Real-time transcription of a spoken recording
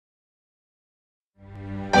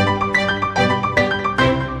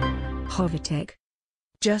Hovertech.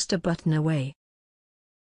 Just a button away.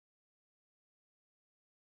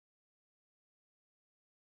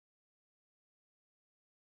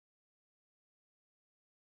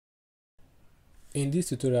 In this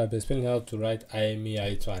tutorial, I'll be explaining how to write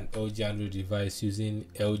IMEI to an LG Android device using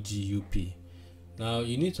LGUP. Now,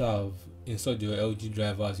 you need to have installed your LG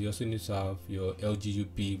drivers. You also need to have your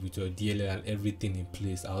LGUP with your DLL and everything in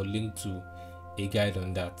place. I'll link to a guide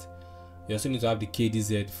on that. You also need to have the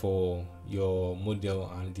KDZ for your model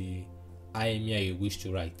and the IMEI you wish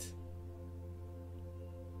to write.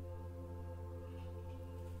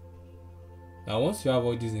 Now, once you have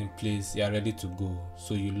all these in place, you are ready to go.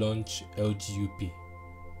 So you launch LGUP.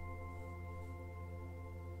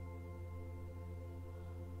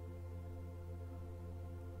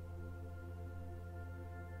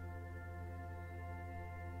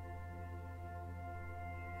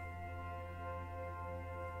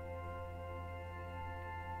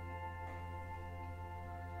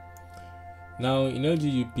 Now in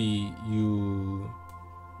LGUP, you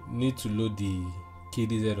need to load the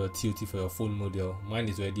KDZ or TOT for your phone model. Mine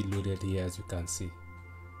is already loaded here, as you can see.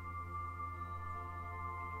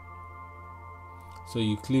 So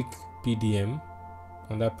you click PDM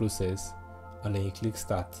under process and then you click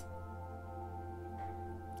start.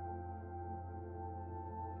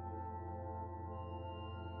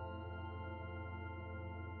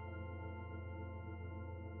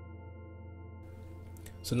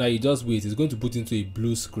 So now you just wait. It's going to put into a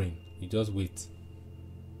blue screen. You just wait.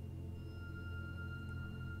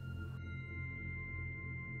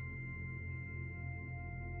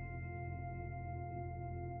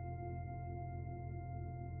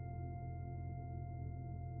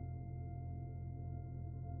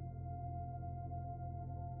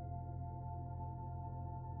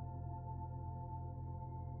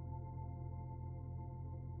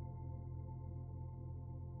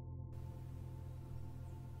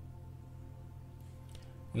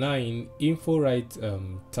 Now in info write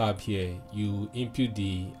tab here, you input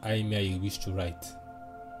the IMEI you wish to write.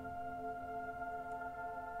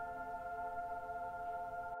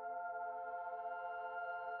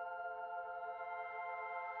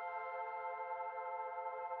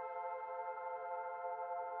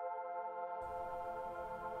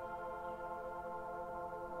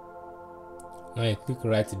 Now you click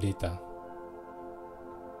write data.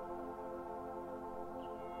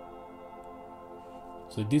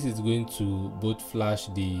 So this is going to both flash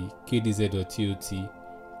the KDZ or TOT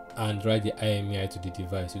and write the IMEI to the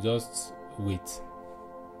device. You just wait.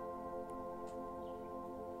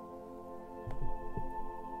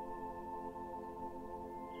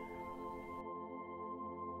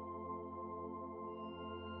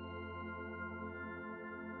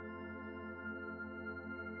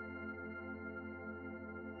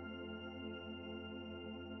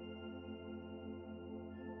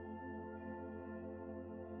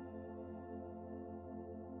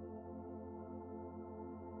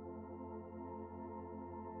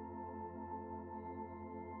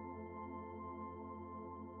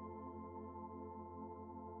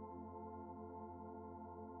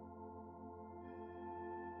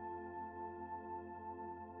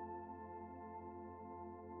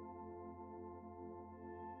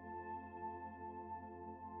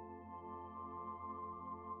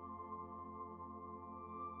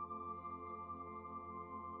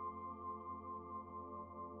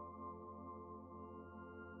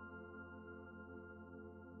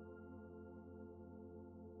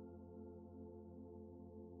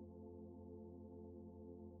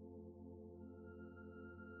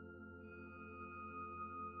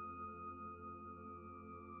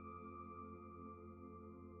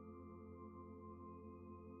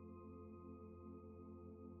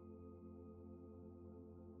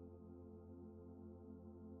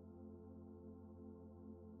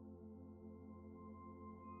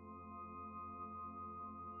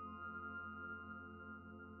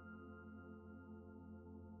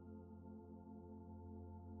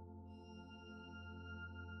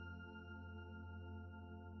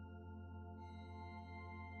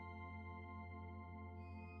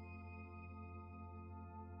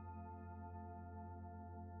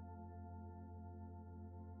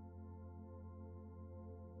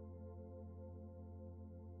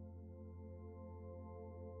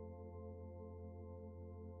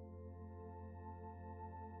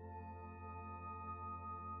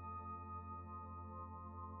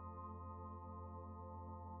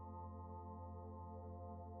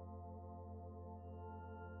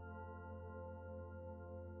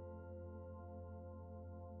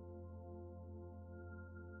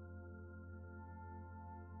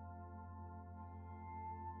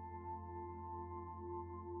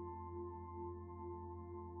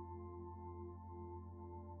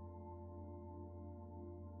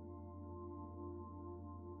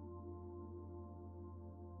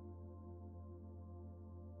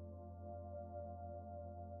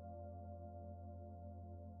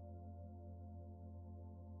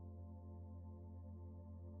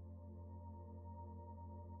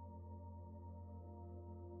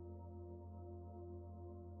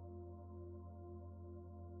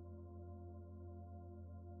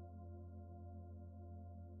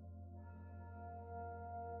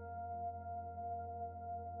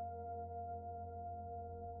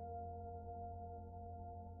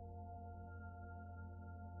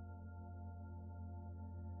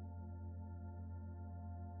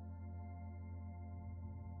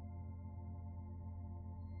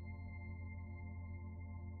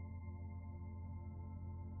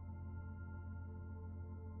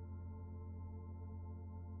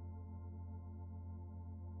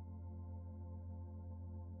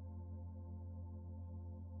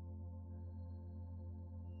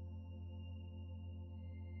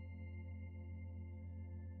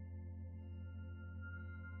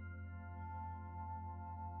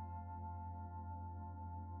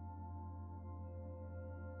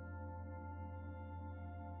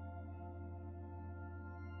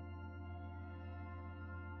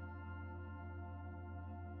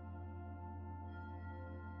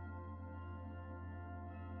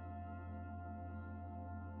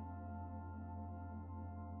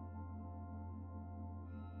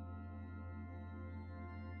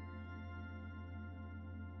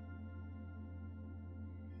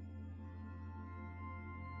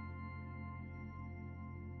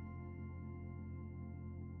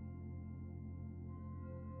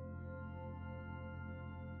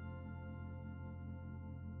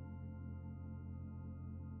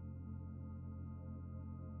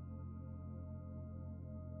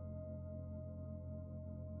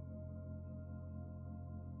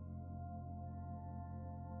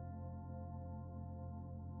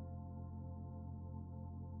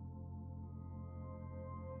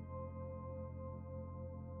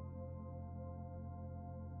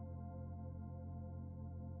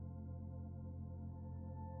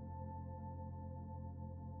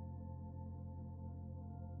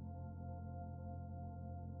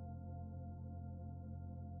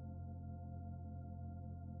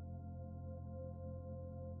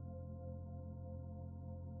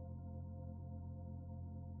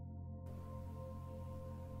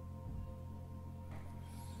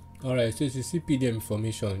 Alright, so if you see PDM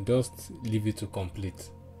information, just leave it to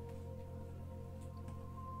complete.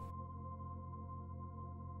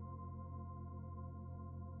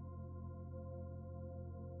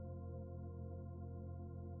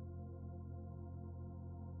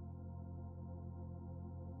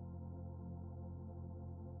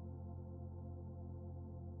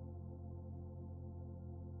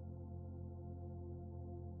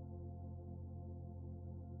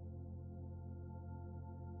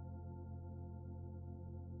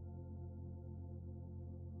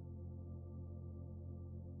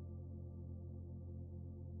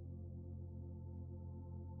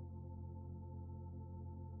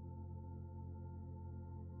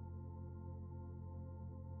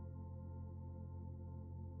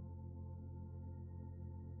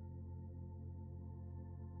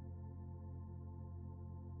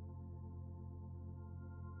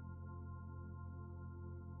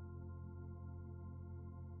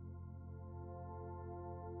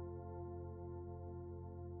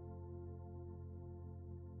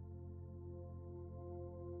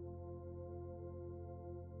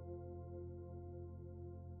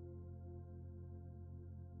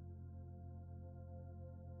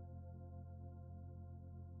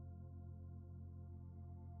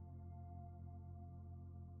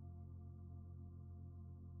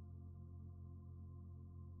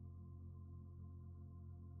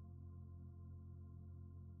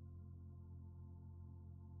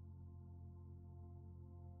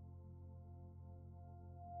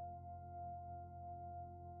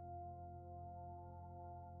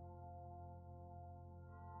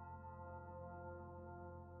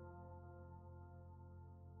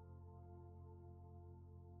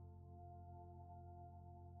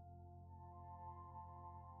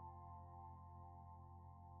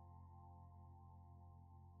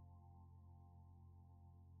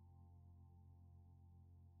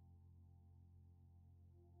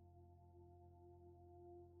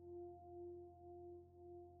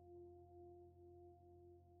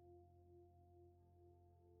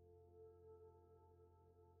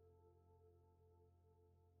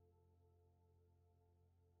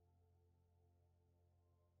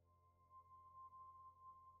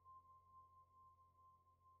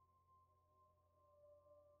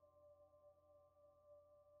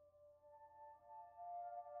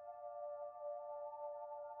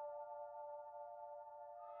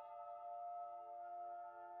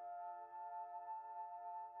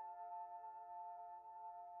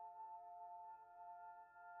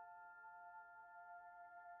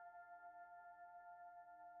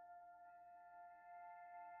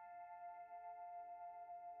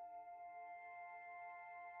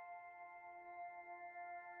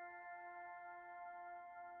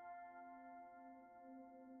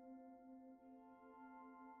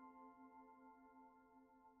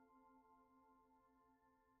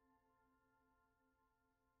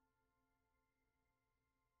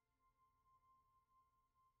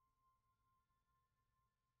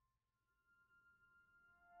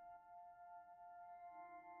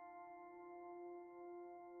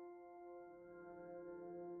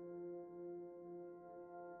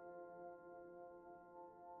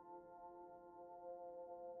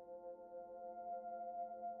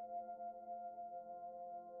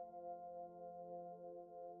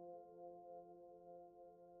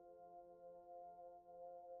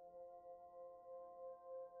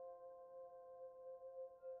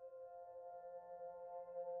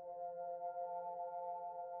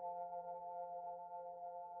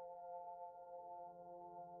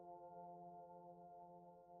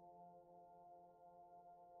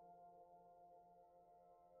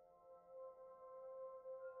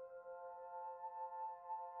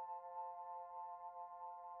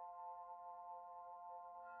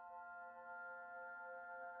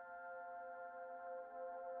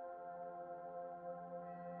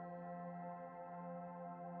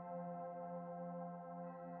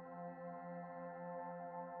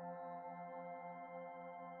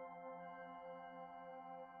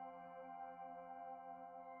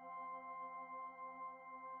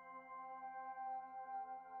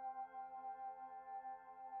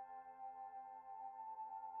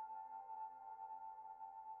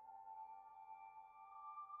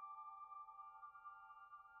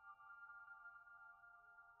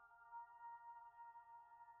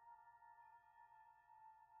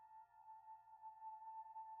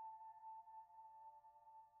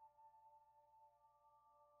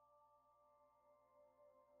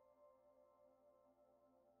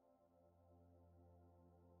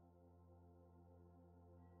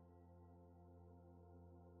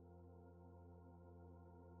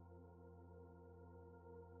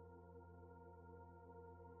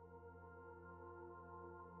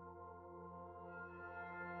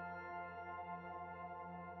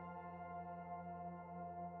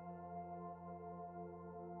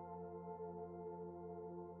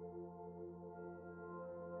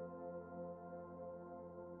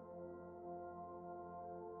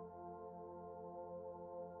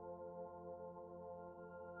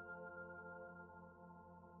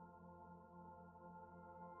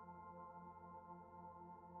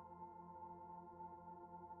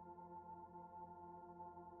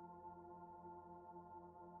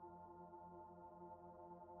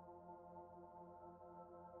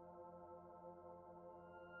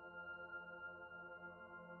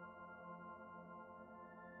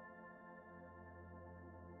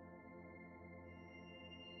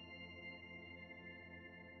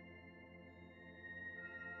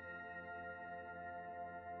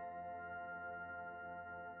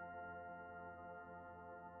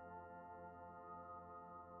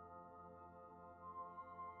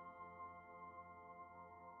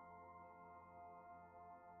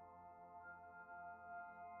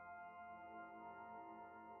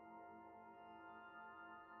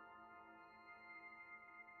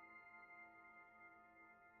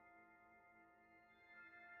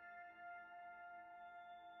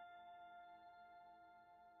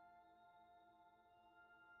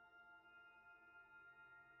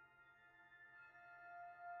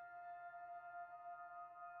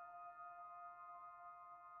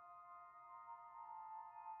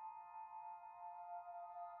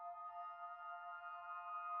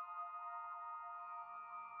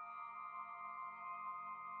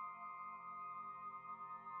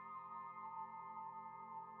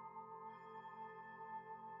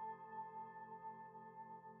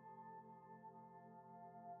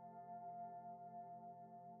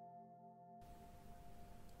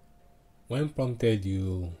 When prompted,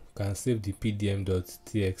 you can save the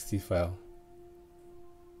pdm.txt file.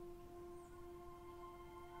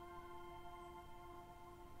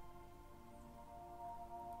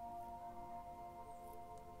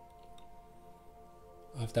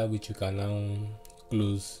 After which you can now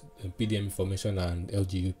close the PDM information and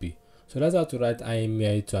LGUP. So that's how to write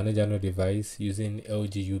IMEI to an external device using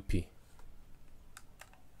LGUP.